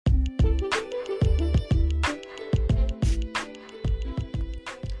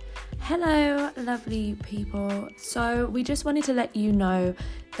Hello, lovely people. So we just wanted to let you know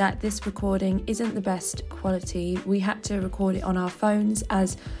that this recording isn't the best quality. We had to record it on our phones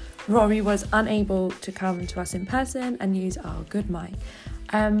as Rory was unable to come to us in person and use our good mic.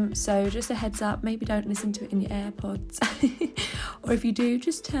 So just a heads up, maybe don't listen to it in your AirPods. Or if you do,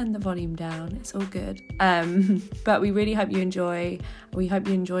 just turn the volume down. It's all good. But we really hope you enjoy. We hope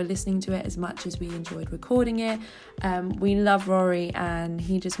you enjoy listening to it as much as we enjoyed recording it. We love Rory and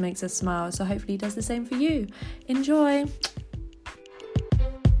he just makes us smile. So hopefully he does the same for you. Enjoy.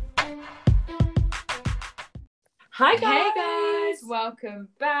 Hi guys! Hey guys, welcome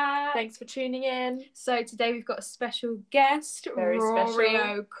back. Thanks for tuning in. So today we've got a special guest, Very Rory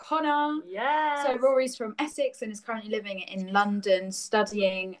special. O'Connor. Yeah. So Rory's from Essex and is currently living in London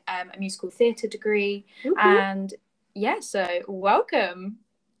studying a musical theatre degree. And yeah, so welcome.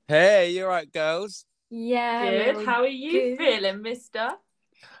 Hey, you alright, girls? Yeah. Good. How are you feeling, mister?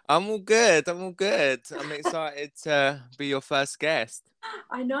 I'm all good. I'm excited to be your first guest.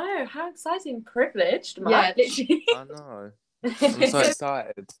 I know. How exciting. Privileged, much. Yeah, literally. I know. I'm so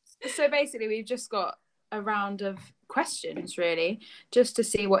excited. So basically we've just got a round of questions really, just to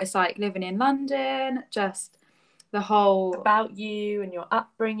see what it's like living in London, just the whole About you and your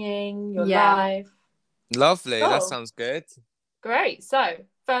upbringing, your Yeah. life. Lovely. Cool. That sounds good. Great. So,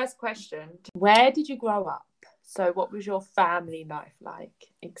 first question. Where did you grow up? So, what was your family life like?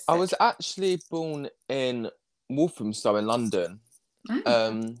 I was actually born in Walthamstow in London.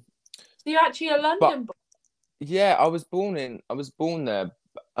 Oh. You're actually a London boy. Yeah, I was born there,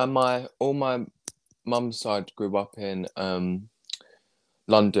 and my mum's side grew up in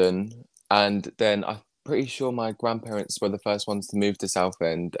London, and then I'm pretty sure my grandparents were the first ones to move to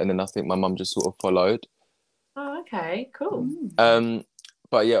Southend, and then I think my mum just sort of followed. Oh, okay. Cool.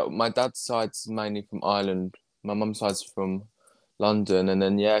 But yeah, my dad's side's mainly from Ireland. My mum's side's from London, and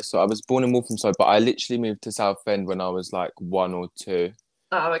then so I was born in Walthamstow, but I literally moved to Southend when I was like 1 or 2.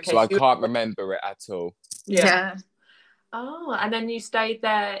 Oh, okay. So I can't remember it at all. Yeah. Oh, and then you stayed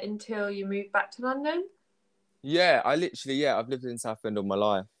there until you moved back to London? Yeah, I've lived in Southend all my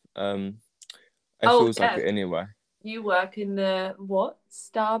life. It feels like it anyway. You work in the what?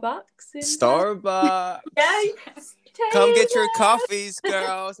 Starbucks? Starbucks. Yeah. Come get your coffees,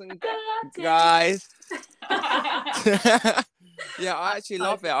 girls and guys. Yeah, I actually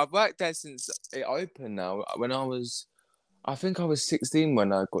love it. I've worked there since it opened now. I think I was 16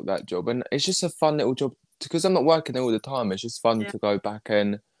 when I got that job, and it's just a fun little job because I'm not working there all the time. It's just fun to go back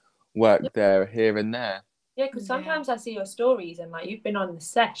and work there here and there. Yeah, because sometimes I see your stories and like you've been on the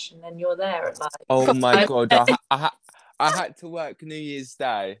sesh and then you're there at like. Oh my god, I had to work New Year's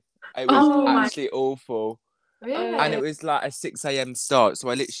Day. It was actually awful. Really? And it was like a 6 a.m. start, so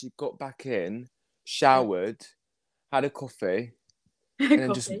I literally got back in, showered, had a coffee, and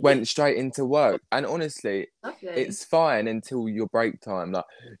then just went straight into work. And honestly, it's fine until your break time. Like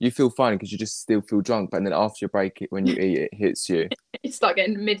you feel fine because you just still feel drunk, but then after your break, when you eat, it hits you. You start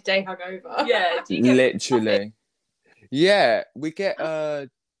getting midday hungover. Yeah, do you get literally. Yeah, we get I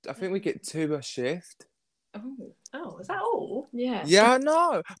think we get 2 a shift. Oh, is that all? Yeah. Yeah, I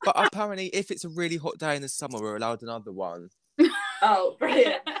know. But apparently, if it's a really hot day in the summer, we're allowed another one. Oh,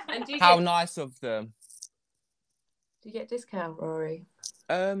 brilliant! And How nice of them. Do you get discount, Rory?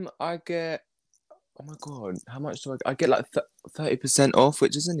 I get. Oh my god, how much do I get? Like 30% off,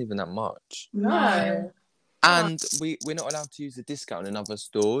 which isn't even that much. No. And we're not allowed to use the discount in other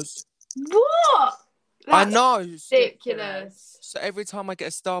stores. What? I know. Ridiculous. So every time I get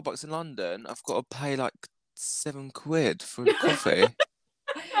a Starbucks in London, I've got to pay like £7 for a coffee.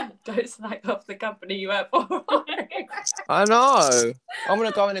 Don't slack off the company you work for. I know. I'm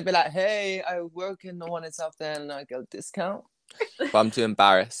gonna go in and be like, "Hey, I work in the one in Southend, and I get a discount." But I'm too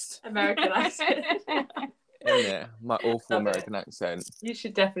embarrassed. American accent. Isn't it? My awful American accent. You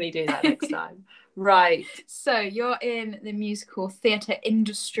should definitely do that next time. Right. So you're in the musical theatre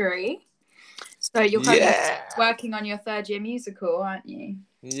industry. So you're working on your 3rd year musical, aren't you?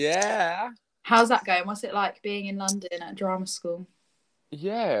 Yeah. How's that going? What's it like being in London at drama school?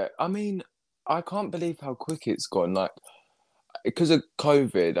 Yeah, I mean, I can't believe how quick it's gone. Like, because of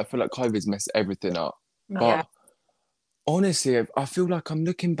COVID, I feel like COVID's messed everything up. But honestly, I feel like I'm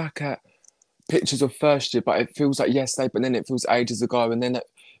looking back at pictures of first year, but it feels like yesterday, but then it feels ages ago, and then it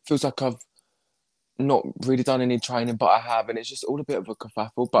feels like I've not really done any training, but I have, and it's just all a bit of a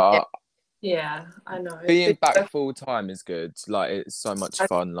kerfuffle. But yeah, I know. Being back full time is good. Like, it's so much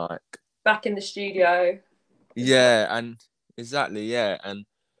fun. Like, back in the studio. Yeah, and exactly, yeah, and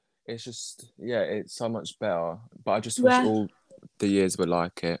it's just it's so much better. But I just wish all the years were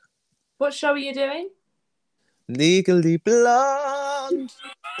like it. What show are you doing? Legally blonde.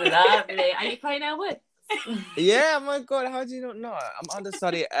 Lovely. Are you playing Elwood? Yeah, my God, how do you not know? I'm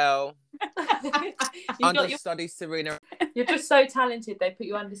understudy L, understudy Serena. You're just so talented. They put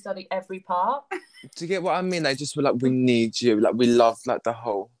you understudy every part. Do you get what I mean? They just were like, we need you. Like, we love like the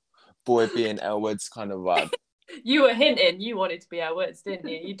whole boy being Elwood's kind of vibe. You were hinting you wanted to be Elwood's, didn't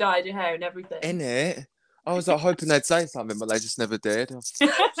you? You dyed your hair and everything. In it, I was like hoping they'd say something, but they just never did. I was so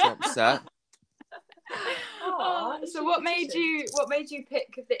upset. So what made you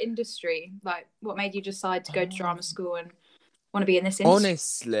pick the industry? Like, what made you decide to go to drama school and want to be in this industry?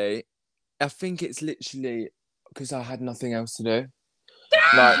 Honestly, I think it's literally because I had nothing else to do.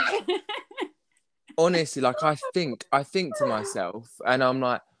 Like, honestly, like I think to myself, and I'm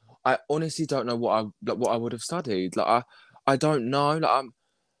like, I honestly don't know what I would have studied. Like, I don't know. Like,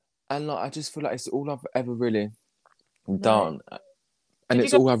 I just feel like it's all I've ever really done, and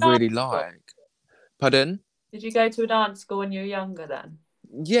it's all I really like. Pardon? Did you go to a dance school when you were younger then?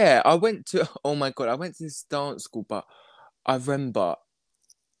 Yeah, I went to. Oh my God, I went to this dance school, but I remember,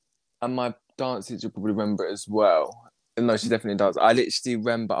 and my dance teacher probably remember it as well. No, she definitely does. I literally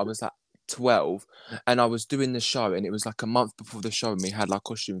remember I was like 12 and I was doing the show, and it was like a month before the show, and we had like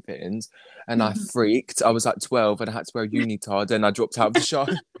costume fittings, and I freaked. I was like 12 and I had to wear a unitard, and I dropped out of the show.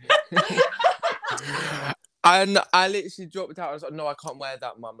 And I literally dropped out. I was like, no, I can't wear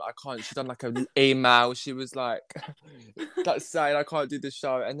that, Mum. Like, I can't. She done like an email. She was like, that's saying I can't do the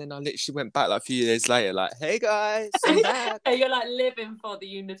show. And then I literally went back like a few years later, like, hey guys, I'm back. You're like living for the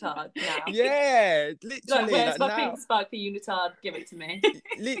unitard now. Yeah, literally. Like, where's my now, pink sparkly unitard? Give it to me.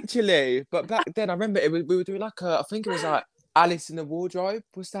 Literally. But back then, I remember we were doing like I think it was like Alice in the Wardrobe.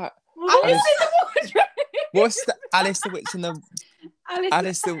 What's that? Alice in the Wardrobe. What's the Alice the Witch in the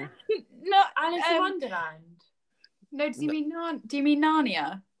Alice the No, Alice in Wonderland. No, do you mean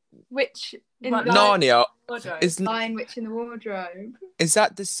Narnia? Which in Right, the Narnia Wardrobe. is Lion Witch in the Wardrobe? Is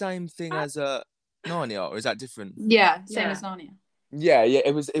that the same thing as a Narnia, or is that different? Yeah, same Yeah. as Narnia. Yeah,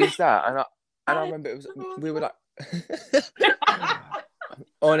 it was that, and I remember it was we were like.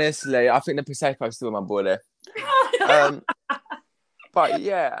 Honestly, I think the Prosecco's still in my body. But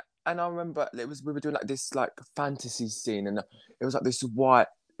yeah, and I remember we were doing like this like fantasy scene, and it was like this white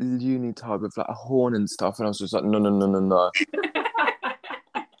unitard with like a horn and stuff, and I was just like, no.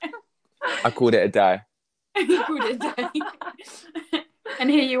 I called it a day. You called it a day. And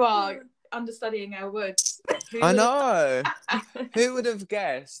here you are, understudying our woods. I know. Who would have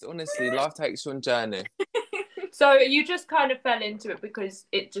guessed? Honestly, life takes you on journey. So you just kind of fell into it because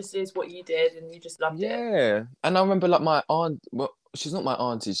it just is what you did and you just loved it. Yeah. And I remember like my aunt, well, she's not my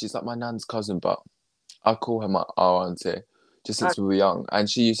auntie, she's like my nan's cousin, but I call her our auntie just since we were young. And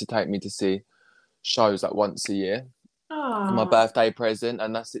she used to take me to see shows like once a year for my birthday present.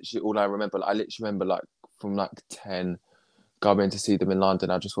 And that's literally all I remember. Like, I literally remember like from like 10 going to see them in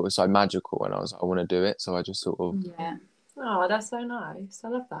London. I just thought it was so magical, and I was like, I want to do it. So I just sort of... Yeah. Oh, that's so nice. I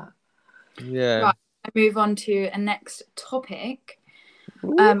love that. Yeah. Right. I move on to a next topic,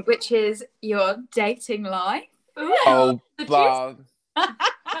 which is your dating life. Oh, Bob.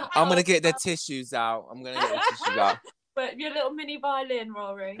 I'm going to get the tissues out. But your little mini violin,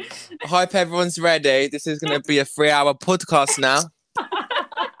 Rory. I hope everyone's ready. This is going to be a 3-hour podcast now.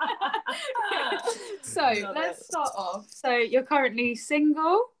 So let's start off. So you're currently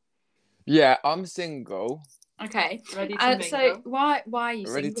single? Yeah, I'm single. Okay. Ready to mingle. So why are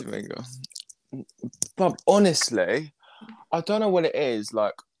you Ready single? to mingle. But honestly, I don't know what it is.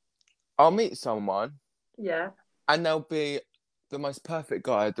 Like, I'll meet someone. Yeah. And they'll be the most perfect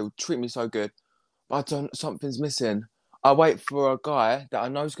guy. They'll treat me so good. But something's missing. I wait for a guy that I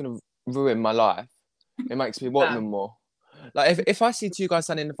know is going to ruin my life. It makes me want them more. Like, if I see two guys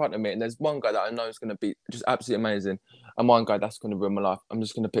standing in front of me and there's one guy that I know is going to be just absolutely amazing and one guy that's going to ruin my life, I'm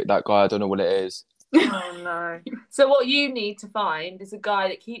just going to pick that guy. I don't know what it is. Oh, no. So what you need to find is a guy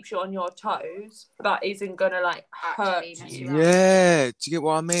that keeps you on your toes but isn't going to, like, hurt you. Yeah. Do you get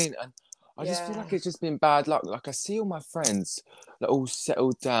what I mean? And I just feel like it's just been bad luck. Like, I see all my friends like all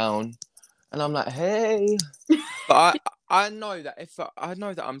settled down and I'm like, hey. But I know that I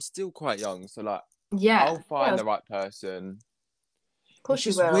know that I'm still quite young, so like I'll find the right person. Of course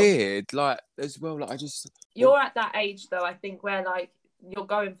it's you will. Weird, like as well. Like you're at that age though, I think, where like you're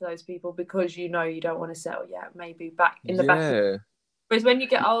going for those people because you know you don't want to settle yet. Maybe back in the back. Whereas when you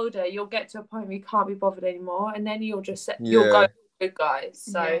get older, you'll get to a point where you can't be bothered anymore, and then you'll just you'll go for good guys.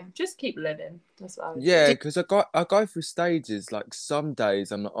 So just keep living. That's what I would do. Because I go through stages. Like some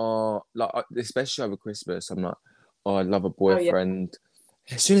days I'm like, especially over Christmas, I'm like, oh, I love a boyfriend.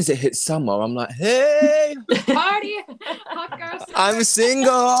 As soon as it hits summer, I'm like, hey, party, hot girl. I'm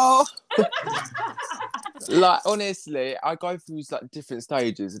single. Like, honestly, I go through like different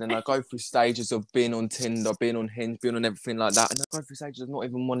stages, and then I go through stages of being on Tinder, being on Hinge, being on everything like that, and I go through stages of not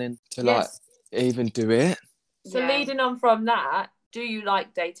even wanting to like even do it. So leading on from that, do you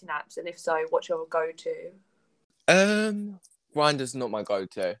like dating apps, and if so, what's your go-to? Grindr's not my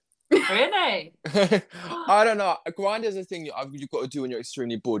go-to. Really? I don't know. Grindr's a thing you've got to do when you're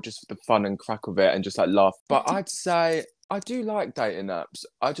extremely bored, just for the fun and crack of it, and just like laugh. But I'd say I do like dating apps.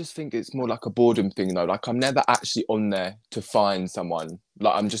 I just think it's more like a boredom thing, though. Like, I'm never actually on there to find someone.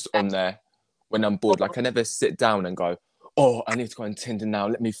 Like, I'm just on there when I'm bored. Like, I never sit down and go, oh, I need to go on Tinder now.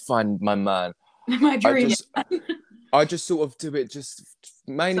 Let me find my man. My dream. I just sort of do it just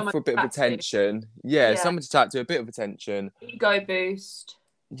mainly someone for a bit of attention. Yeah, someone to chat to, a bit of attention. Ego boost.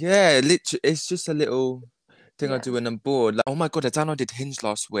 Yeah, literally, it's just a little thing I do when I'm bored. Like, oh my God, I downloaded Hinge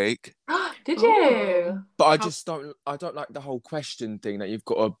last week. Did you? But I don't like the whole question thing that you've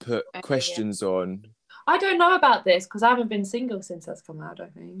got to put questions on. I don't know about this because I haven't been single since that's come out, I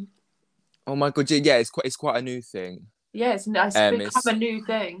think. Oh my God, yeah, it's quite a new thing. Yeah, it's become a new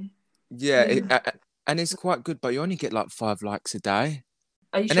thing. Yeah, and it's quite good, but you only get like 5 likes a day.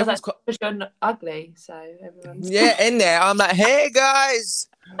 Are you sure that's because you're ugly? So everyone's in there. I'm like, hey guys.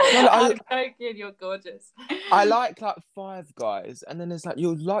 Well, I'm joking. You're gorgeous. I like 5 guys, and then there's like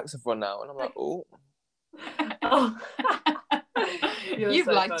your likes have run out, and I'm like, oh. You've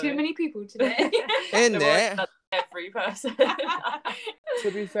so liked too many people today. In there. Every person.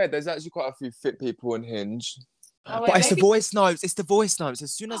 To be fair, there's actually quite a few fit people on Hinge. But it's the voice notes. It's the voice notes.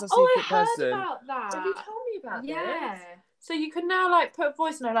 As soon as I see a fit person. About that. Have you told me about this? So you can now like put a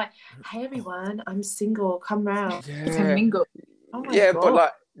voice note like, "Hey everyone, I'm single. Come round." Yeah. Mingle. Oh my God. But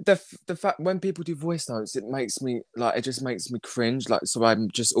like the fact when people do voice notes, it just makes me cringe. Like, so I'm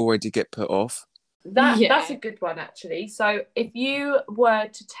just already get put off. That's a good one actually. So if you were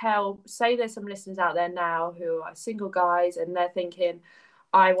to say there's some listeners out there now who are single guys and they're thinking,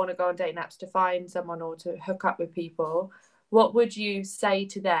 I want to go on dating apps to find someone or to hook up with people, what would you say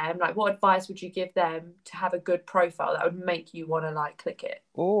to them? Like, what advice would you give them to have a good profile that would make you want to like click it?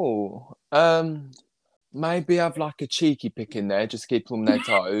 Oh, maybe have like a cheeky pic in there, just keep them on their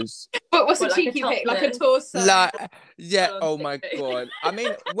toes. But what's a cheeky pic? Like a torso? Like, yeah, oh my God. I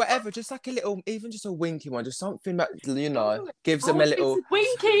mean, whatever, just like a little, even just a winky one, just something that, gives them a little...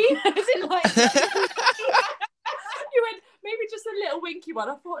 Winky? Is it like... You went, maybe just a little winky one.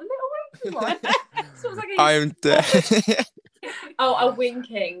 I thought, a little winky one? Sounds like I'm dead. Oh, a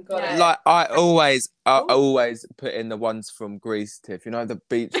winking. Got it. Like, I always put in the ones from Greece, Tiff. You know, the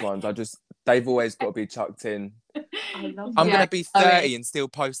beach ones. They've always got to be chucked in. I'm going to be 30 and still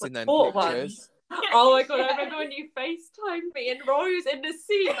posting them pictures. Oh my God, I remember when you FaceTimed me and Rory was in the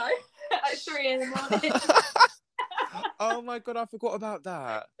sea at 3 in the morning. Oh my God, I forgot about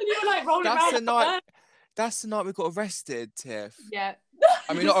that. And you were like rolling around. That's the night we got arrested, Tiff. Yeah.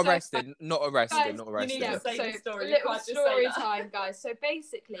 I mean, not arrested. Guys, not arrested. You need to say the story. Little story time, guys. So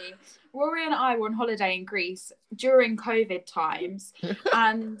basically, Rory and I were on holiday in Greece during COVID times,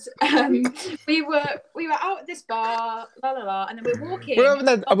 and we were out at this bar, and then we're walking.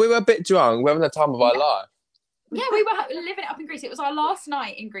 We were a bit drunk. We were having the time of our life. Yeah, we were living it up in Greece. It was our last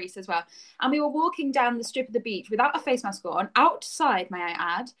night in Greece as well. And we were walking down the strip of the beach without a face mask on, outside, may I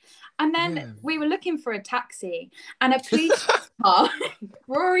add. And then we were looking for a taxi, and a police car.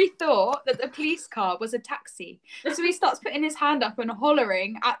 Rory thought that the police car was a taxi. So he starts putting his hand up and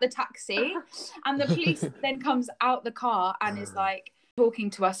hollering at the taxi. And the police then comes out the car and is like, talking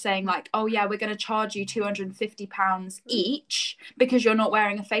to us saying like, oh yeah, we're going to charge you £250 each because you're not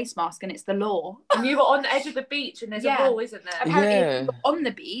wearing a face mask and it's the law. And you were on the edge of the beach and there's a wall, isn't there? Apparently if you're on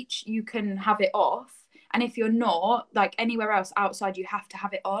the beach you can have it off, and if you're not, like anywhere else outside, you have to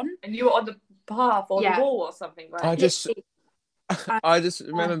have it on. And you were on the path or the wall or something, right? I just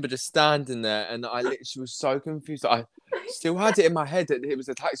remember just standing there, and I literally was so confused. I still had it in my head that it was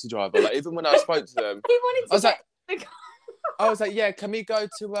a taxi driver. Like, even when I spoke to them, I was like, yeah, can we go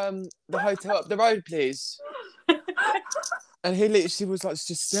to the hotel up the road, please? And he literally was like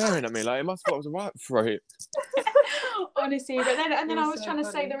just staring at me, like, it must have thought I was right for it. Honestly, but then I was trying to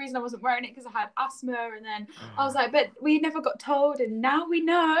say the reason I wasn't wearing it because I had asthma, and then I was like, but we never got told, and now we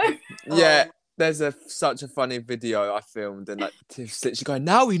know. Yeah, there's such a funny video I filmed, and like Tiff's literally going,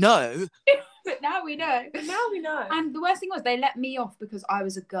 now we know. But now we know. And the worst thing was they let me off because I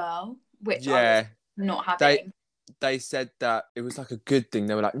was a girl, which I was not having. They said that it was like a good thing.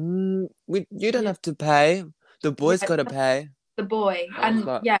 They were like, you don't have to pay. The boy's got to pay. The boy. And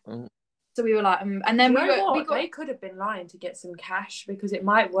so we were like, and then they could have been lying to get some cash because it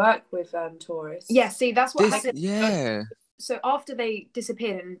might work with tourists. Yeah, see, that's what happened. Yeah. So after they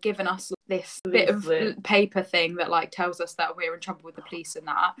disappeared and given us this bit of paper thing that like tells us that we're in trouble with the police and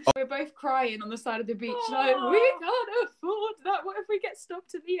that. We're both crying on the side of the beach, like, we can't afford that. What if we get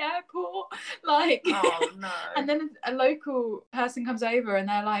stopped at the airport? Like, oh no. And then a local person comes over and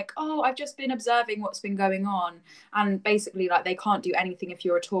they're like, oh, I've just been observing what's been going on. And basically, like, they can't do anything if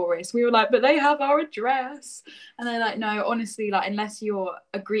you're a tourist. We were like, but they have our address. And they're like, no, honestly, like, unless you're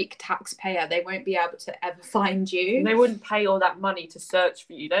a Greek taxpayer, they won't be able to ever find you. And they wouldn't pay all that money to search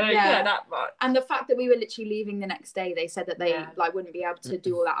for you. They don't care that much. And the fact that we were literally leaving the next day, they said that they like wouldn't be able to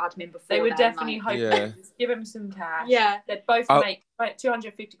do all that admin before. They would definitely hope to give them some cash. Yeah, they'd both make like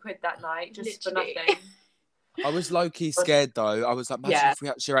 250 quid that night just for nothing. I was low-key scared though. I was like, imagine if we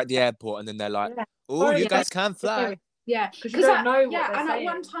actually are at the airport and then they're like, oh, you guys can fly. Yeah, because you don't know what they're and saying.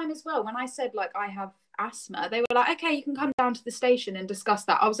 At one time as well, when I said like I have asthma, they were like, okay, you can come down to the station and discuss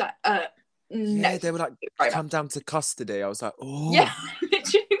that. I was like, no. Yeah, they were like, come down to custody. I was like, oh. Yeah,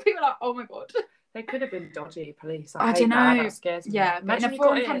 literally, we were like, oh my God. They could have been dodgy police. I don't know. That scares me. Yeah, but in a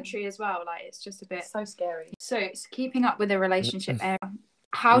foreign country as well, like, it's just a bit... so scary. So, it's keeping up with a relationship era.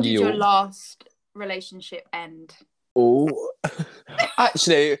 How did your last relationship end? Oh,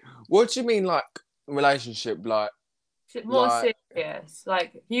 actually, what do you mean, like, relationship? Like, more serious.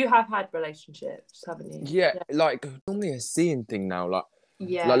 Like, you have had relationships, haven't you? Yeah, like, normally a seeing thing now. Like,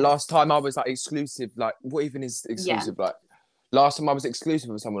 like last time I was like exclusive. Like, what even is exclusive? Like, last time I was exclusive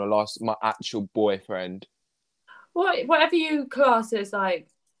with someone, or my actual boyfriend. Whatever you class as like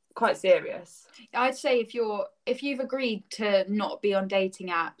quite serious. I'd say if you've agreed to not be on dating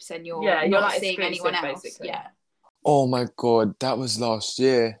apps and you're not like seeing anyone else. Basically. Yeah. Oh my God, that was last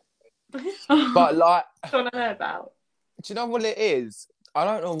year. But like, what do you want to know about? Do you know what it is? I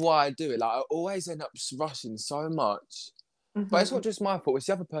don't know why I do it. Like, I always end up rushing so much. But it's not just my fault, it's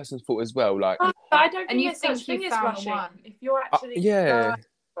the other person's fault as well. Like, but I don't think there's such thing as rushing. If you're actually I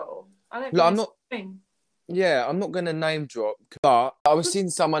don't think I'm not. Yeah, I'm not gonna name drop, but I was seeing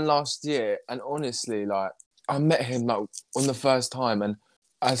someone last year, and honestly, like, I met him like on the first time, and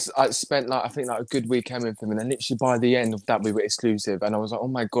I spent like, I think like a good weekend with him, and then literally by the end of that we were exclusive, and I was like, oh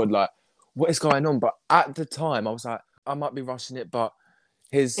my God, like, what is going on? But at the time I was like, I might be rushing it, but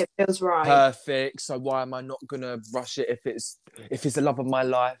it feels right. Perfect. So why am I not gonna rush it if it's the love of my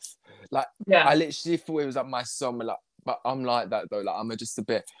life? Like, I literally thought it was like my summer. Like, but I'm like that though. Like, I'm just a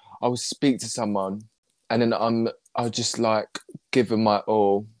bit. I will speak to someone, and then I'll just like give them my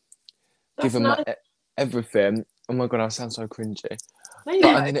all, give them my everything. Oh my God, I sound so cringy. And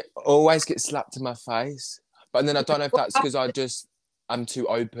then it always gets slapped in my face. But then I don't know if that's because I'm too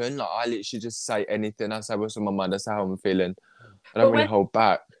open. Like, I literally just say anything. I say what's on my mind. That's how I'm feeling. I don't really hold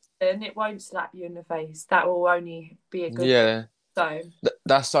back. And it won't slap you in the face. That will only be a good thing. So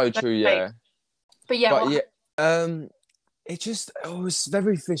that's so true, yeah. But it was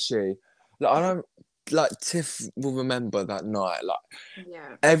very fishy. Like, I don't, like, Tiff will remember that night. Like,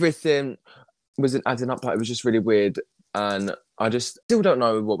 everything wasn't adding up. Like, it was just really weird, and I just still don't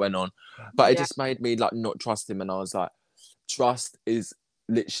know what went on. But it just made me like not trust him, and I was like, trust is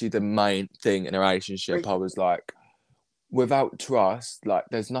literally the main thing in a relationship. I was like, without trust, like,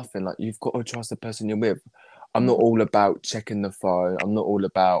 there's nothing. Like, you've got to trust the person you're with. I'm not all about checking the phone. I'm not all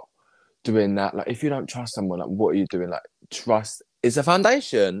about doing that. Like, if you don't trust someone, like, what are you doing? Like, trust is a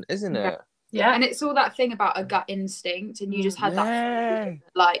foundation, isn't it? Yeah, and it's all that thing about a gut instinct, and you just had that feeling,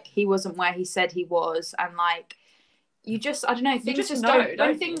 like, he wasn't where he said he was, and like, you just, I don't know, things just don't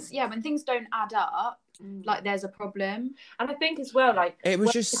when things don't add up, like, there's a problem. And I think as well, like, it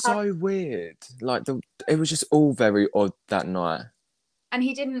was just so weird. Like, it was just all very odd that night. And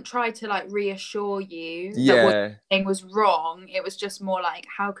he didn't try to like reassure you that what you're saying was wrong. It was just more like,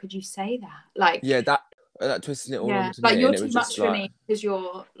 how could you say that? Like, that twisting it all onto like, me. you're too much for me because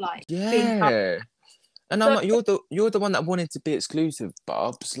you're like, and I'm like, you're the one that wanted to be exclusive,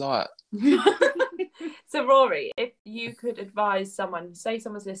 Bubs. Like, so Rory, if you could advise someone, say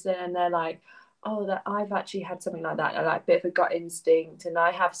someone's listening and they're like, oh, that I've actually had something like that, like a bit of a gut instinct, and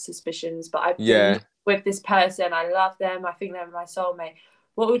I have suspicions, but I've been with this person, I love them, I think they're my soulmate.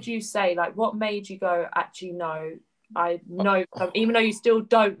 What would you say? Like, what made you go, actually, no, I know, even though you still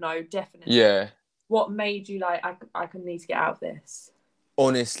don't know, definitely. Yeah. What made you like, I can need to get out of this?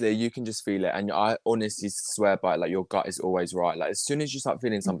 Honestly, you can just feel it, and I honestly swear by it, like, your gut is always right. Like, as soon as you start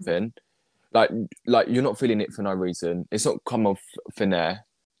feeling something, like you're not feeling it for no reason. It's not come off thin air.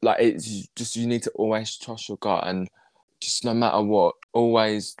 Like, it's just, you need to always trust your gut, and just no matter what,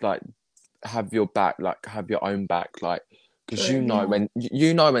 always like have your back, like have your own back, like, because you know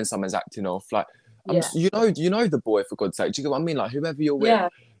when someone's acting off, like, you know the boy, for God's sake. Do you get what I mean? Like, whoever you're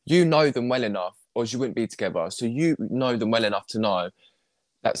with, you know them well enough, or you wouldn't be together. So you know them well enough to know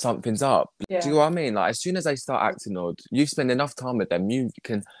that something's up. Yeah. Do you know what I mean? Like, as soon as they start acting odd, you spend enough time with them, you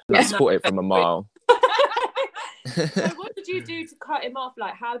can spot it from a mile. So what did you do to cut him off?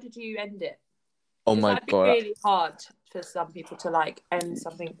 Like, how did you end it? Oh my that'd be God. really hard for some people to like end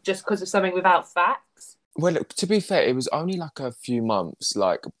something just because of something without facts. Well, to be fair, it was only like a few months,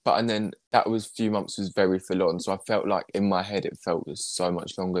 and then few months was very full on. So I felt like in my head, it felt was so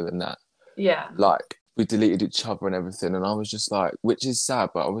much longer than that. Yeah. Like, we deleted each other and everything. And I was just like, which is sad,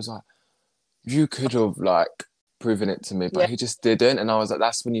 but I was like, you could have like proven it to me, but he just didn't. And I was like,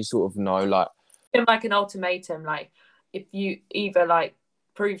 that's when you sort of know, like, like an ultimatum, like, if you either like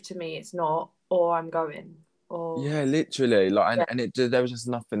prove to me it's not, or I'm going. Or... Yeah, literally, like, and there was just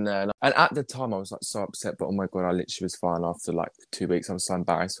nothing there, and at the time I was like so upset, but oh my God, I literally was fine after like 2 weeks. I was so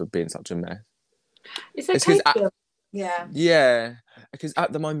embarrassed for being such a mess. It's okay. Yeah, because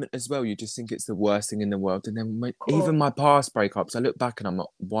at the moment as well, you just think it's the worst thing in the world, and then even my past breakups, I look back and I'm like,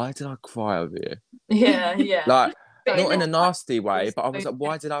 why did I cry over you? Yeah. Like, not in a nasty way, but I was like,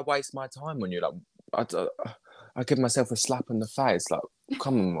 why did I waste my time on you? Like, I give myself a slap in the face. Like,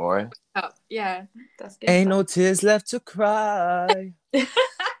 come on, Rory. Yeah, that's good. Ain't no tears left to cry.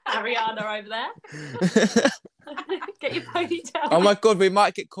 Ariana over there. Get your ponytail. Oh my God, we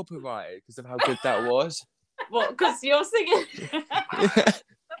might get copyrighted because of how good that was. What? Because you're singing.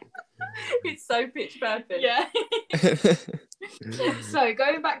 It's so pitch perfect. Yeah. So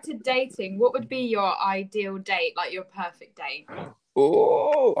going back to dating, what would be your ideal date, like your perfect date?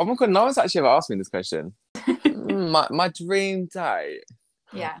 Oh my God, no one's actually ever asked me this question. my dream date.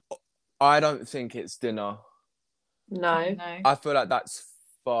 Yeah. I don't think it's dinner. No. I feel like that's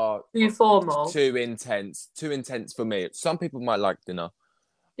far too formal, too intense for me. Some people might like dinner.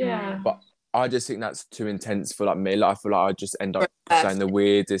 Yeah. But I just think that's too intense for like me. Like, I feel like I just end up saying the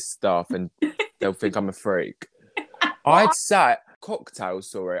weirdest stuff and they'll think I'm a freak. I'd say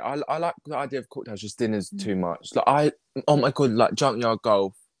cocktails, sorry. I like the idea of cocktails, just dinner's too much. Like, oh my God, like junkyard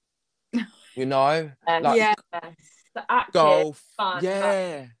golf. You know? Like, the active, golf. Fun,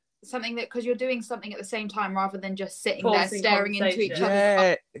 yeah. Something that, because you're doing something at the same time rather than just sitting there staring into each other's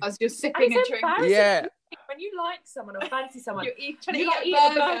eyes as you're sipping a drink. Yeah. When you like someone or fancy someone, you're trying to eat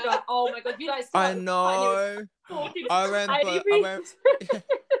a burger. Oh my God, you like. I know. I remember.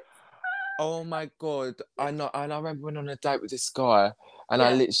 Oh my God, I know. And I remember went on a date with this guy, and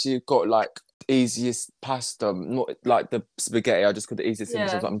I literally got like easiest pasta, not like the spaghetti. I just got the easiest thing. I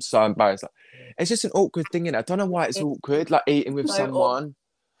was like, I'm so embarrassed. Like, it's just an awkward thing, innit? I don't know why it's awkward, like eating with someone.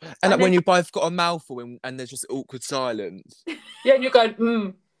 And like when you both got a mouthful and there's just awkward silence. Yeah, and you're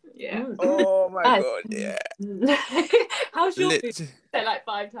going, Yeah. Oh my God, yeah. How's your food? Say like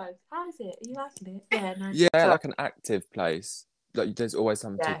 5 times. How is it? Are you liking it? Yeah, nice. Yeah, like an active place. Like, there's always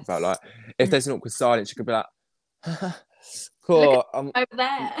something to talk about. Like, if there's an awkward silence, you could be like, cool. Over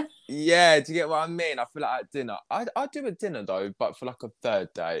there. Yeah, do you get what I mean? I feel like at dinner, I'd do a dinner though, but for like a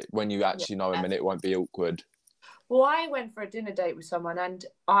third date when you actually know him and it won't be awkward. Well, I went for a dinner date with someone and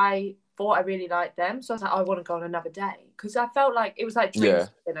I thought I really liked them. So I was like, I want to go on another day. Because I felt like it was like drinks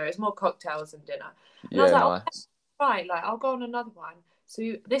for dinner. It's more cocktails than dinner. And I was like, nice. Right, like I'll go on another one.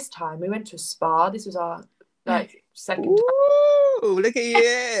 So this time we went to a spa. This was our like second time. Ooh, look at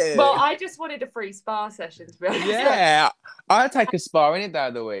you. Well, I just wanted a free spa session, to be honest. Yeah, I'd take a spa any day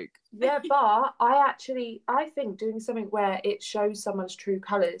of the week. Yeah, but I think doing something where it shows someone's true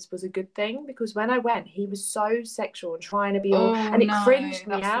colours was a good thing, because when I went, he was so sexual and trying to be all, and it cringed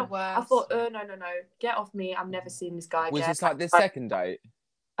me out. I thought, oh, no, get off me. I'm never seeing this guy again. Was this like the second date?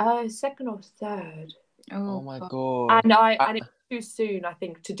 Second or third. Oh my God. And it's too soon, I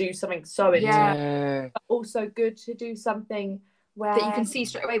think, to do something so intense. Yeah. But also good to do something where that you can see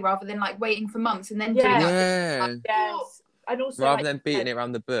straight away rather than like waiting for months and then doing that. Yes. And also rather than beating it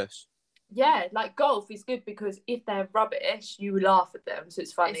around the bush. Yeah, like golf is good because if they're rubbish, you laugh at them, so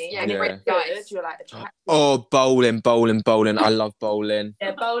it's funny. And you're good, you're like attractive. Oh, bowling. I love bowling.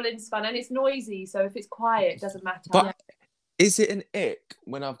 Yeah, bowling's fun and it's noisy, so if it's quiet, it doesn't matter. But is it an ick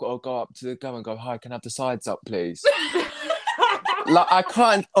when I've got to go up to the go and go, hi, can I have the sides up, please? Like, I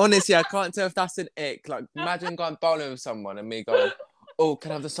can't tell if that's an ick. Like, imagine going bowling with someone and me going, oh,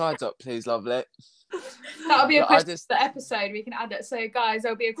 can I have the sides up, please, lovely? That'll be a question for the episode. We can add that. So, guys,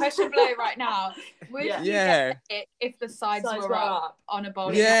 there'll be a question below right now. Would you get it if the sides were up on a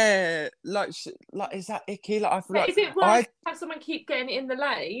bowling? Yeah, like, is that icky? Like, I feel like, is it worse to have someone keep getting it in the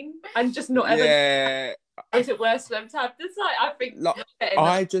lane and just not ever? Yeah. Is it worse for them to have this? Like, I think.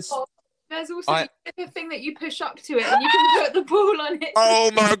 Like, there's also the thing that you push up to it and you can put the ball on it.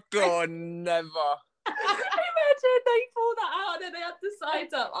 Oh my God, never. Imagine they pull that out and then they have the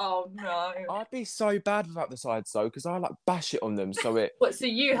sides up. Oh no. I'd be so bad without the sides though, because I like bash it on them so it. What? So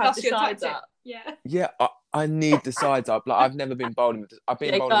you have the sides up? Yeah. Yeah, I need the sides up. Like I've never been bowling. I've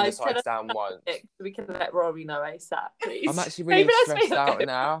been bowling the sides down once. We can let Rory know ASAP, please. I'm actually really stressed out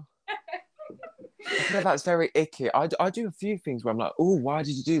now. I feel that's very icky. I do a few things where I'm like, oh, why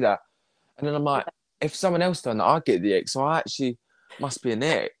did you do that? And then I'm like, if someone else done that, I'd get the ick. So I actually must be an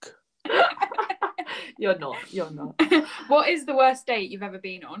ick. You're not. What is the worst date you've ever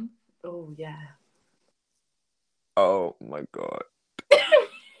been on? Oh yeah. Oh my god.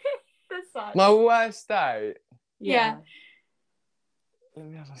 My worst date. Yeah. Let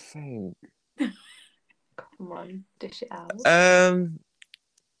me have a think. Come on, dish it out.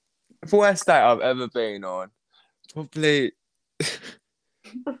 Worst date I've ever been on. Probably.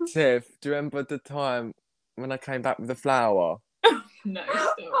 Tiff, do you remember the time when I came back with the flower? No.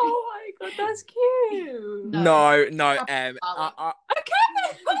 Stop. Oh my god, that's cute. No, Okay. Was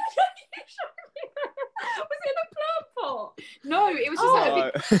it in a plant pot? No, it was just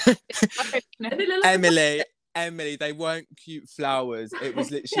like a big... Emily, they weren't cute flowers. It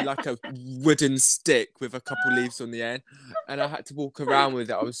was literally like a wooden stick with a couple leaves on the end, and I had to walk around with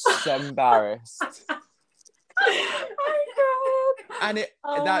it. I was so embarrassed. Oh my god! And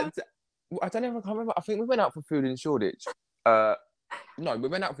I don't know if I can't remember. I think we went out for food in Shoreditch. No, we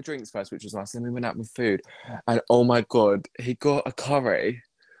went out for drinks first, which was nice. Then we went out with food, and oh my god, he got a curry,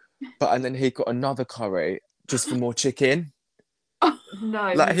 and then he got another curry just for more chicken.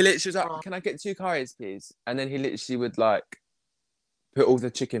 No. Like he literally was like, "Can I get 2 curries, please?" And then he literally would like put all the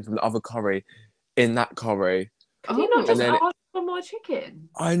chicken from the other curry in that curry. Did you not just ask for more chicken?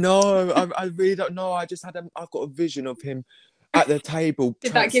 I know. I really don't know. I've got a vision of him at the table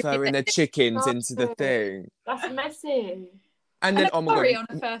transferring the chickens into the thing. That's messy. And then a curry on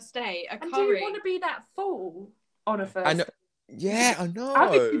a first date. A curry. Do you want to be that full on a first date? Yeah, I know.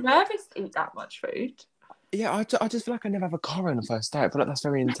 I'd be nervous to eat that much food. Yeah, I just feel like I never have a curry on a first date. I feel like that's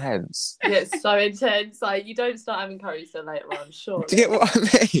very intense. Yeah, it's so intense. Like, you don't start having curries till later on, sure. Do you get what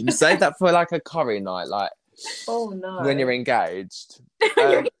I mean? Save that for like a curry night, like. Oh no. When you're engaged.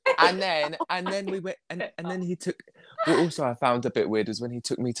 And then we went, and then he took. What also I found a bit weird was when he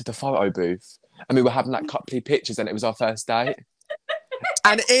took me to the photo booth, and we were having like coupley pictures, and it was our first date.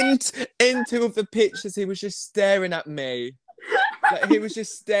 And in 2 of the pictures, he was just staring at me. Like, he was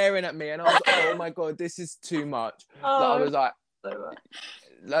just staring at me, and I was like, "Oh my god, this is too much." I was like,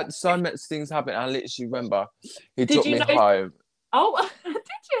 so much things happened. I literally remember he dropped me home. Oh, did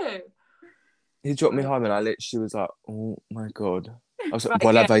you? He dropped me home, and I literally was like, "Oh my god." I was like,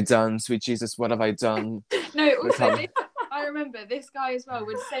 "What have I done, sweet Jesus? What have I done?" No, also, I remember this guy as well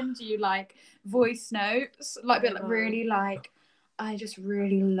would send you like voice notes, like really like, I just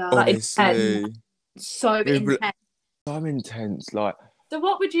really love. Honestly, so intense. So intense, like. So,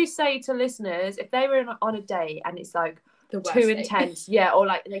 what would you say to listeners if they were on a date and it's like too intense, or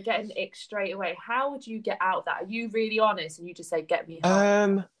like they're getting ick straight away? How would you get out of that? Are you really honest and you just say, "Get me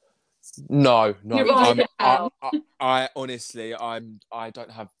home"? No. I honestly, I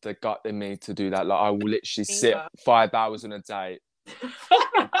don't have the gut in me to do that. Like, I will literally sit 5 hours on a date,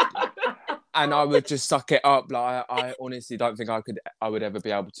 and I would just suck it up. Like, I honestly don't think I would ever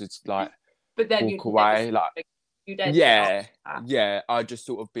be able to like. But then walk away, like. Yeah. I just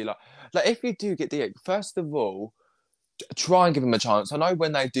sort of be like if you do get the ick, first of all, try and give them a chance. I know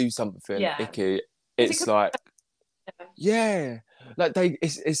when they do something icky, it's like. Yeah, like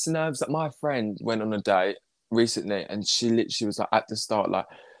it's nerves. Like, my friend went on a date recently, and she literally was like, at the start, like,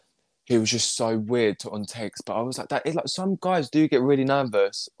 he was just so weird on text. But I was like, that is like, some guys do get really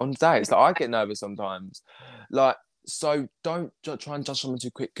nervous on dates. Like, I get nervous sometimes. Like, so don't try and judge someone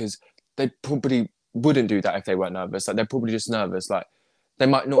too quick, because they probably wouldn't do that if they weren't nervous. Like, they're probably just nervous. Like, they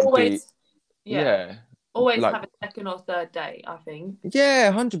might not always, be. Yeah. Always like, have a second or third date, I think.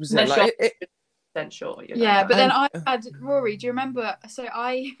 Yeah, 100%. Like, sure. Yeah, but then I had Rory. Do you remember? So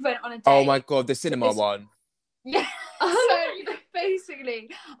I went on a date. Oh my god, the cinema one. Yeah. So basically,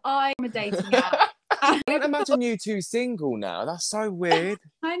 I'm a dating app. I can't imagine you two single now. That's so weird.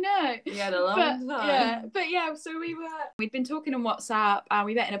 I know. Yeah, a long time. Yeah. So we'd been talking on WhatsApp, and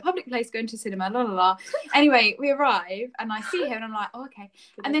we met in a public place going to cinema. La la la. Anyway, we arrive, and I see him, and I'm like, oh, okay.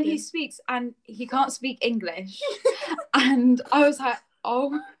 And then he speaks, and he can't speak English, and I was like,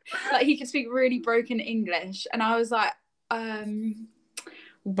 oh, like, he could speak really broken English, and I was like,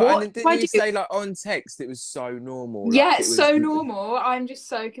 what? But didn't you say, like, on text it was so normal? Like, yeah, it's so normal. I'm just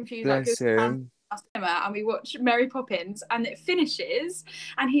so confused. Bless him. Cinema, and we watch Mary Poppins, and it finishes,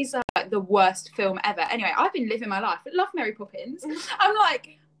 and he's like, the worst film ever. Anyway, I've been living my life. I love Mary Poppins. I'm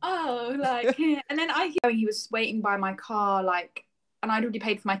like, oh, like, and then he was waiting by my car, like, and I'd already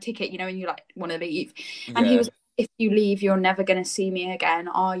paid for my ticket, you know, and you like want to leave, and he was, if you leave, you're never gonna see me again,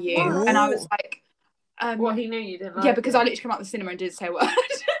 are you? What? And I was like, well, he knew you didn't like yeah, because it. I literally came out the cinema and didn't say a word.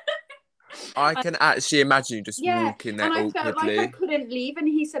 I can actually imagine you just walking there and I awkwardly. felt like I couldn't leave, and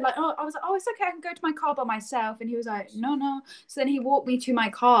he said like, I was like, it's okay, I can go to my car by myself, and he was like, no. So then he walked me to my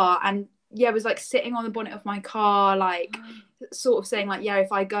car, and was like sitting on the bonnet of my car, like sort of saying like,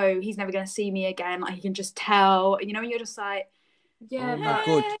 if I go, he's never gonna see me again, like he can just tell, you know, and you're just like, oh my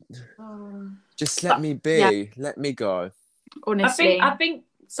god, just let me be, let me go. Honestly, I think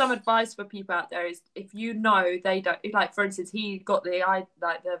some advice for people out there is, if you know they don't, like for instance, he got the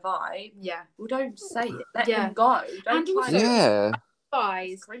vibe. Yeah. Well, don't say it. Let them go. Don't and try. Yeah.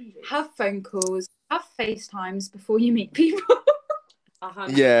 Guys, have phone calls, have FaceTimes before you meet people.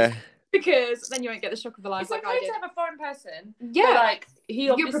 Yeah. Because then you won't get the shock of the life. It's like okay I did. to have a foreign person. Yeah. But like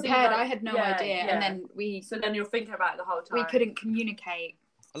you're prepared. I had no idea, and then So then you're thinking about it the whole time. We couldn't communicate.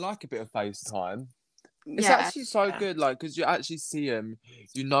 I like a bit of FaceTime. It's actually so good, like, because you actually see them,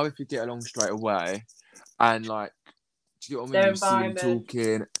 you know if you get along straight away, and like, do you know what I mean? You see them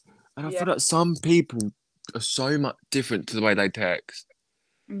talking, and I feel like some people are so much different to the way they text.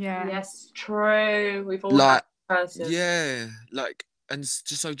 Yeah. Yes, true. We've all had a person. Yeah, like, and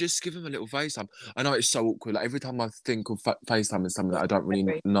just give them a little FaceTime. I know it's so awkward. Like every time I think of FaceTime as something that I don't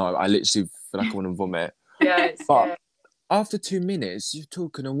really know, I literally feel like I want to vomit. Yeah, but after 2 minutes, you're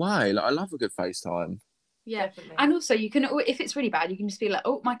talking away. Like I love a good FaceTime. Yeah, definitely. And also you can, if it's really bad, you can just be like,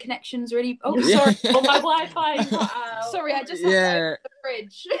 oh, my connection's really, sorry, oh, my Wi-Fi cut out. Sorry, I just have to open the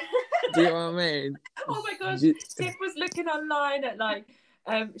fridge. Do you know what I mean? Oh my gosh, Tiff was looking online at like,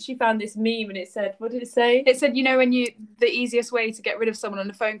 she found this meme and it said, what did it say? It said, you know, when the easiest way to get rid of someone on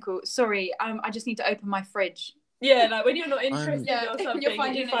a phone call, sorry, I just need to open my fridge. Yeah, like when you're not interested or something, you're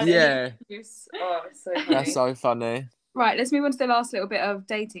finding an excuse. Oh, so funny. That's so funny. Right, let's move on to the last little bit of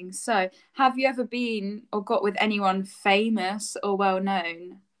dating. So, have you ever been or got with anyone famous or well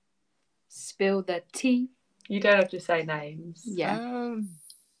known? Spill the tea. You don't have to say names. Yeah.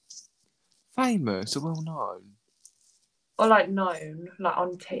 Famous or well known? Or like known, like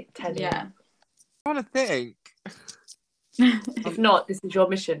on telly. Yeah. I'm trying to think. If not, this is your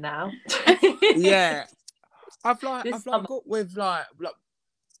mission now. Yeah. I've got with like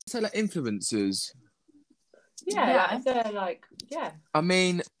say like influencers. Yeah. I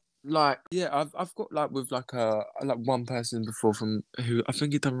mean, like, yeah, I've got like with like one person before from who I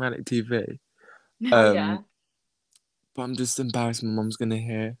think he done reality TV. But I'm just embarrassed. My mum's gonna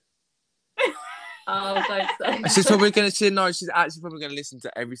hear. Oh, don't say. She's probably gonna. She's actually probably gonna listen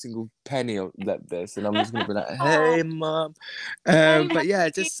to every single penny of this, and I'm just gonna be like, "Hey, mum." But yeah,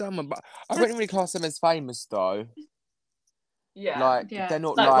 just someone. But I wouldn't really class them as famous though. Yeah. Like they're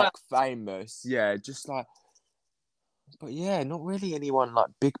not like famous. Yeah, just like. But yeah, not really anyone like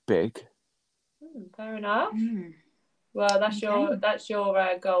big. Fair enough. Well, that's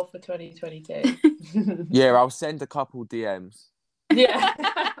your goal for 2022. Yeah, I'll send a couple DMs. Yeah.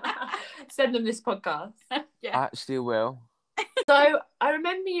 Send them this podcast. Yeah. I actually will. So I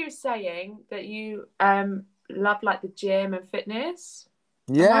remember you saying that you love like the gym and fitness.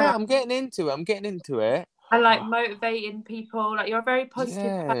 Yeah, I'm getting into it. And like motivating people. Like you're a very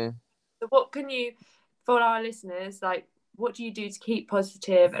positive person. So what can you, for our listeners, like what do you do to keep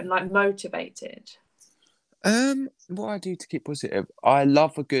positive and like motivated? What I do to keep positive, I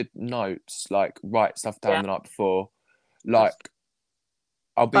love a good notes, like write stuff down the night before. Like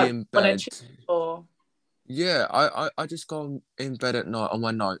I'll be in bed. Yeah, I just go in bed at night on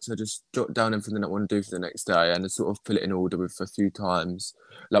my notes. I just jot down everything I want to do for the next day and I sort of put it in order with a few times.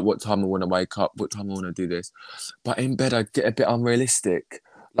 Like what time I want to wake up, what time I want to do this. But in bed I get a bit unrealistic.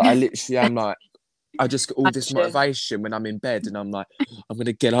 Like I literally am like, I just get all this motivation when I'm in bed and I'm like, I'm going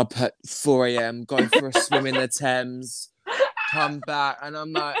to get up at 4 a.m, go for a swim in the Thames, come back, and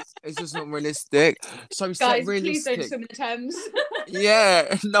I'm like, it's just not realistic. So guys, realistic. Please don't swim in the Thames.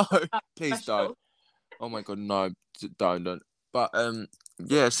 Yeah, no, please don't. Oh my god, no, don't. But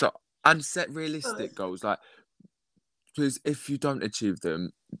yeah, so and set realistic goals, like because if you don't achieve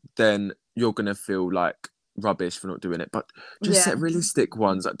them, then you're gonna feel like rubbish for not doing it. But just set realistic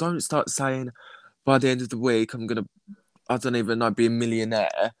ones. Like don't start saying by the end of the week I'm gonna, I don't even know, be a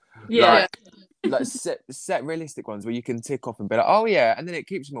millionaire. Yeah. Like set realistic ones where you can tick off and be like, oh yeah, and then it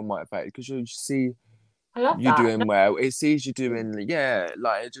keeps you more motivated because you see you doing well. It sees you doing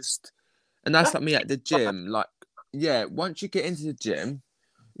like it just, and that's like me at the gym. Like once you get into the gym,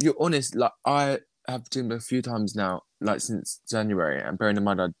 you're honest. Like I have gym a few times now, like since January, and bearing in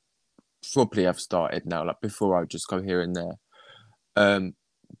mind I probably have started now. Like before I would just go here and there.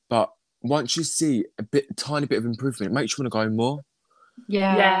 but once you see tiny bit of improvement, it makes you want to go more.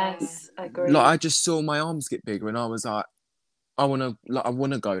 Yeah. Yes, I agree. Like I just saw my arms get bigger, and I was like, I want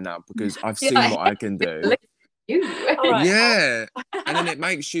to go now because I've seen what I can do. Right. Yeah, and then it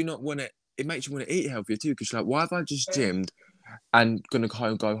makes you want to eat healthier too, because you're like, why have I just gymmed and gonna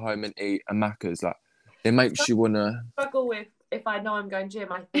go home and eat a Macca's? Like, it makes you wanna struggle with if I know I'm going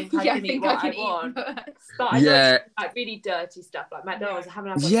gym. I think I can eat what I want, but I yeah, don't like really dirty stuff like McDonald's. I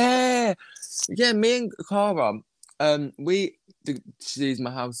haven't had one. yeah. Me and Cara, she's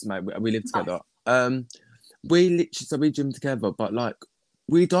my housemate. We live together. We literally we gym together, but like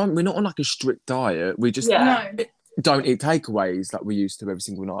we're not on like a strict diet. We just don't eat takeaways like we used to every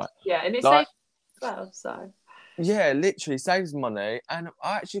single night. Yeah, and it's like, safe as well, so yeah, literally saves money, and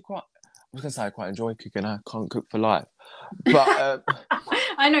I actually quite enjoy cooking. I can't cook for life, but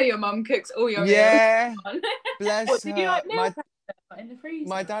I know your mum cooks all your meals. Bless her. Did you like meal prep in the freezer?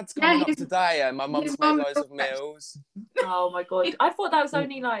 My dad's coming up today, and my mum's made loads of meals. Oh my god! I thought that was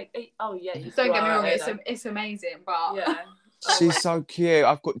only like. Oh yeah, don't get me wrong, it's amazing, but yeah. She's so cute.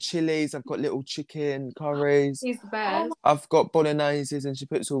 I've got chilies, I've got little chicken curries. She's the best. I've got bologneses, and she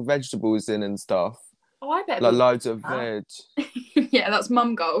puts all vegetables in and stuff. Oh, I bet. Like loads of veg. Yeah, that's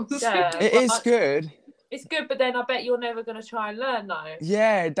mum goals. Yeah, it is good. It's good, but then I bet you're never gonna try and learn though.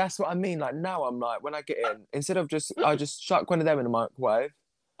 Yeah, that's what I mean. Like now, I'm like when I get in, instead of I just chuck one of them in the microwave.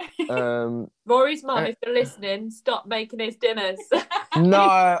 Rory's mum, if you're listening, stop making his dinners. No,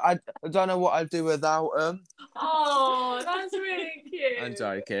 I don't know what I'd do without them. Oh, that's really cute. I'm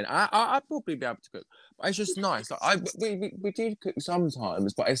joking. I'd probably be able to cook, but it's just nice. Like we do cook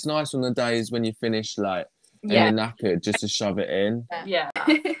sometimes, but it's nice on the days when you finish like and you're knackered, just to shove it in. Yeah.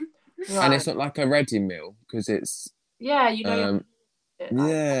 Right. And it's not like a ready meal because it's yeah, you know.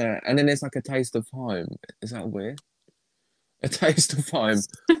 Yeah, and then it's like a taste of home. Is that weird? A taste of home.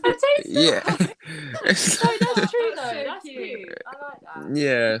 A taste yeah. No, that's true though. That's cute. I like that.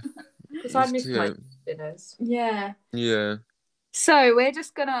 Yeah. Because I miss my dinners. Yeah. Yeah. So we're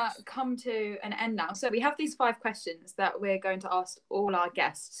just gonna come to an end now. So we have these 5 questions that we're going to ask all our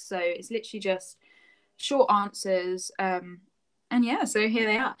guests. So it's literally just short answers. And yeah, so here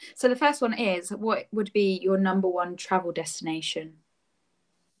they are. So the first one is, what would be your number 1 travel destination?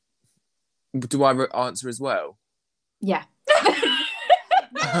 Do I answer as well? Yeah.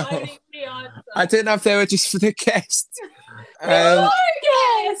 I didn't know if they were just for the guests.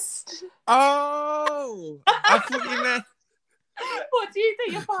 Guest. Oh, I thought you meant. What do you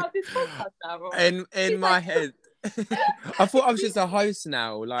think you're part of this podcast now, Rory? In my head, I thought I was just a host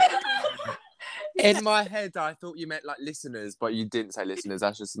now. Like in my head, I thought you meant like listeners, but you didn't say listeners.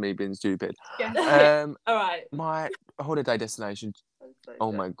 That's just me being stupid. Yeah. All right. My holiday destination.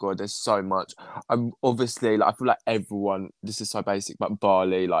 Oh my god, there's so much. I'm obviously like I feel like everyone. This is so basic, but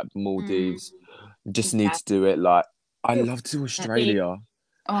Bali, like Maldives, just need to do it. Like I love to do Australia.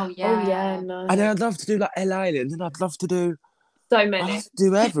 Oh yeah. Oh yeah. No. And then I'd love to do like LA, and then I'd love to do so many. I'd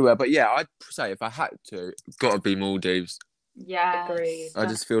do everywhere, but yeah, I'd say if I had to, gotta be Maldives. Yeah, agreed. I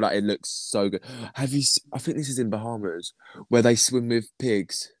just feel like it looks so good. Have you? I think this is in Bahamas where they swim with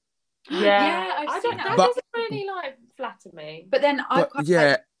pigs. Yeah, I've seen that but, doesn't really like flatter me. But then I quite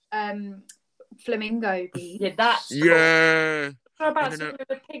like Flamingo Beach. Yeah, that's cool. Yeah. About swimming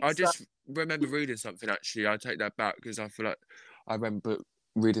with pigs. I just remember reading something actually. I take that back because I feel like I remember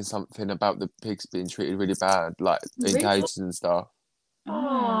reading something about the pigs being treated really bad, like in cages and stuff.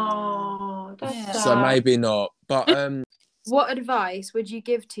 Oh, that's sad. So maybe not. But what advice would you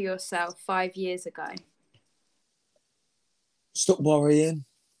give to yourself 5 years ago? Stop worrying.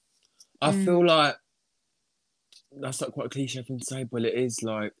 I feel like that's like quite a cliche thing to say, but it is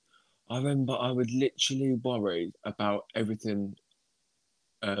like I remember I would literally worry about everything,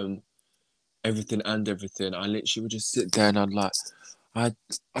 everything. I literally would just sit there and I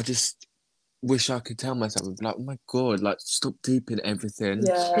just wish I could tell myself, I'd be like, oh my god, like stop deep in everything.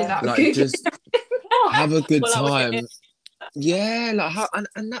 Yeah. Like just have a good time. Yeah, like how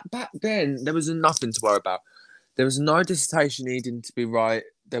and that back then there was nothing to worry about. There was no dissertation needing to be right.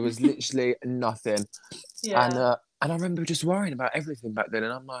 There was literally nothing. Yeah. And I remember just worrying about everything back then,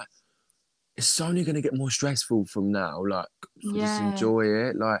 and I'm like, it's only going to get more stressful from now. Like, just enjoy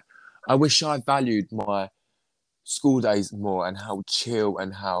it. Like, I wish I valued my school days more and how chill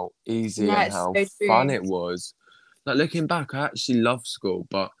and how easy and how fun it was. Like, looking back, I actually love school,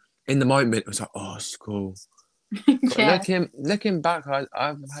 but in the moment, it was like, oh, school. Looking back,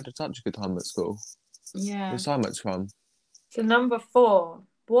 I've had such a good time at school. Yeah. It was so much fun. So number 4,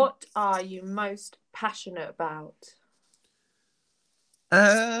 what are you most passionate about? What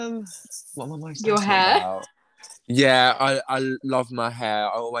am I most passionate about? Yeah, I love my hair.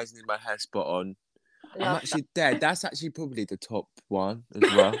 I always need my hair spot on. I'm Love actually dead. That's actually probably the top one as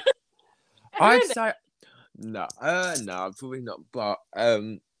well. I'd say no, probably not. But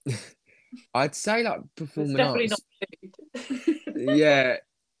I'd say like It's performing definitely arts. not food. Yeah,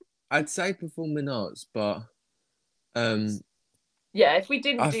 I'd say performing arts, but Yeah, if we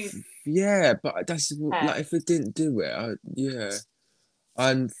didn't do yeah, but that's hair. like if we didn't do it, yeah.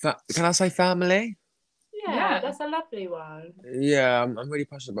 Can I say family? Yeah, that's a lovely one. Yeah, I'm really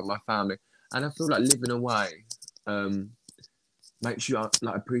passionate about my family, and I feel like living away makes you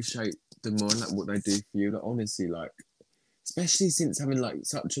like appreciate them more and like what they do for you. Like honestly, like especially since having like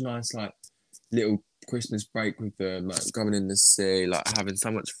such a nice like little Christmas break with them, like going in the sea, like having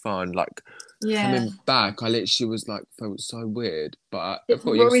so much fun. Like coming back, I literally was like felt so weird, but I've got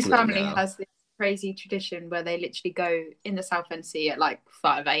Rory's used to it family now. has this crazy tradition where they literally go in the Southend Sea at like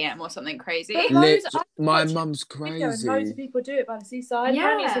 5 a.m. or something crazy. My mum's crazy. Loads of people do it by the seaside. Yeah.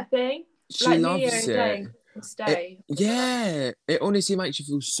 Apparently it's a thing. She like loves New Year's it. Day and stay. It honestly makes you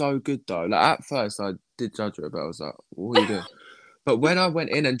feel so good though. Like at first I did judge her, but I was like, what are you doing? But when I went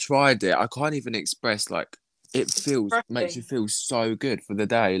in and tried it, I can't even express like makes you feel so good for the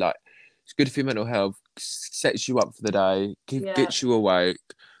day. Like it's good for your mental health, sets you up for the day, gets you awake.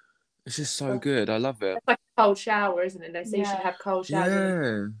 It's just so good. I love it. It's like a cold shower, isn't it? They say you should have cold showers.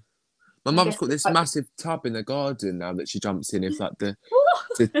 Yeah. My mum's got this massive tub in the garden now that she jumps in if like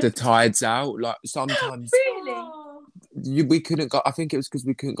the tide's out. Like sometimes we couldn't go. I think it was because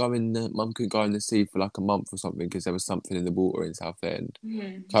we couldn't go in. Mum couldn't go in the sea for like a month or something because there was something in the water in Southend.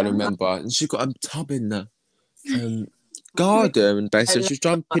 Can't remember. And she got a tub in the garden, and so she's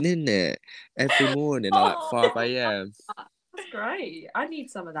jumping in there every morning at like 5 a.m. That's great. I need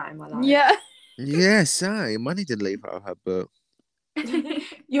some of that in my life. Yeah. Yeah, same. I need to leave her book.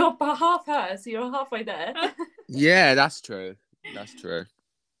 You're half her, so you're halfway there. Yeah, that's true. That's true.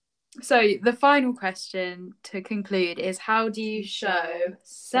 So the final question to conclude is, how do you show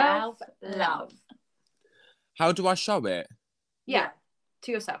self-love? How do I show it? Yeah,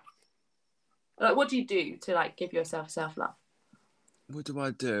 to yourself. Like, what do you do to like give yourself self-love? What do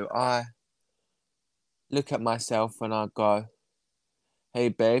I do? I look at myself and I go, hey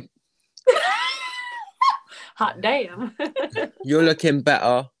babe, hot damn. you're looking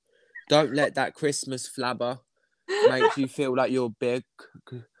better. Don't let that Christmas flabber make you feel like you're big.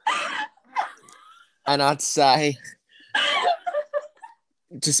 And I'd say,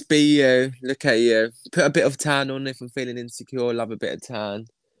 just be you. Look at you. Put a bit of tan on if I'm feeling insecure. Love a bit of tan.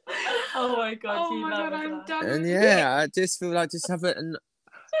 Oh my god! Oh my god, I'm done. And yeah, I just feel like just have it and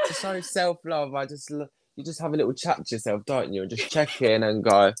to show self-love. You just have a little chat to yourself, don't you? And just check in and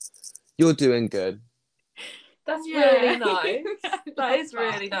go, you're doing good. That's really nice. That is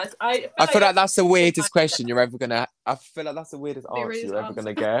really nice. I feel like that's the weirdest question you're ever gonna. I feel like that's the weirdest answer you're ever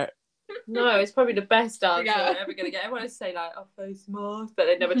gonna get. No, it's probably the best answer you're ever gonna get. Everyone will say like a face mask, but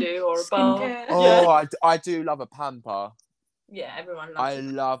they never do, or a bar. Oh, I do love a pamper. Yeah, everyone loves I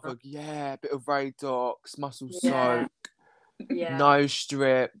love a bit of Radox, muscle soak, no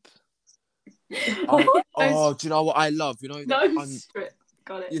strip. Do you know what I love? You know, strip.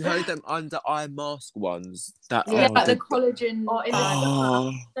 Got it. You know them under eye mask ones that like the collagen.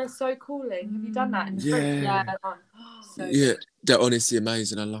 They're so cooling. Have you done that in the fridge? Yeah, they're honestly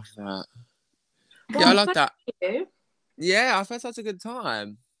amazing. I love that. Well, I like that. Yeah, I felt such a good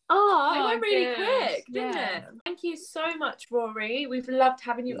time. It went really quick, didn't it? Thank you so much, Rory. We've loved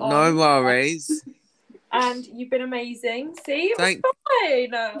having you on. No worries. And you've been amazing. See, it was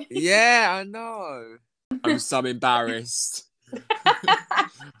fine. Yeah, I know. I'm so embarrassed.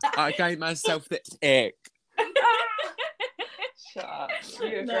 I gave myself the ick. Shut up.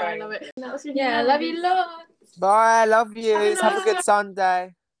 You're great. I love it. I love you lots. Bye, I love you. Have a good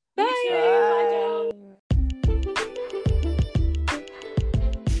Sunday. Bye.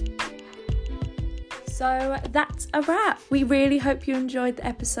 So that's a wrap. We really hope you enjoyed the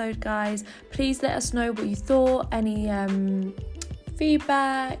episode, guys. Please let us know what you thought, any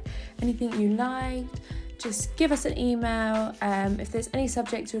feedback, anything you liked. Just give us an email. If there's any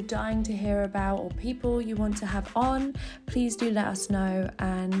subjects you're dying to hear about or people you want to have on, please do let us know.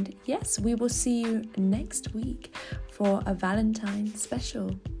 And yes, we will see you next week for a Valentine's special.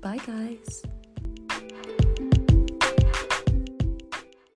 Bye, guys.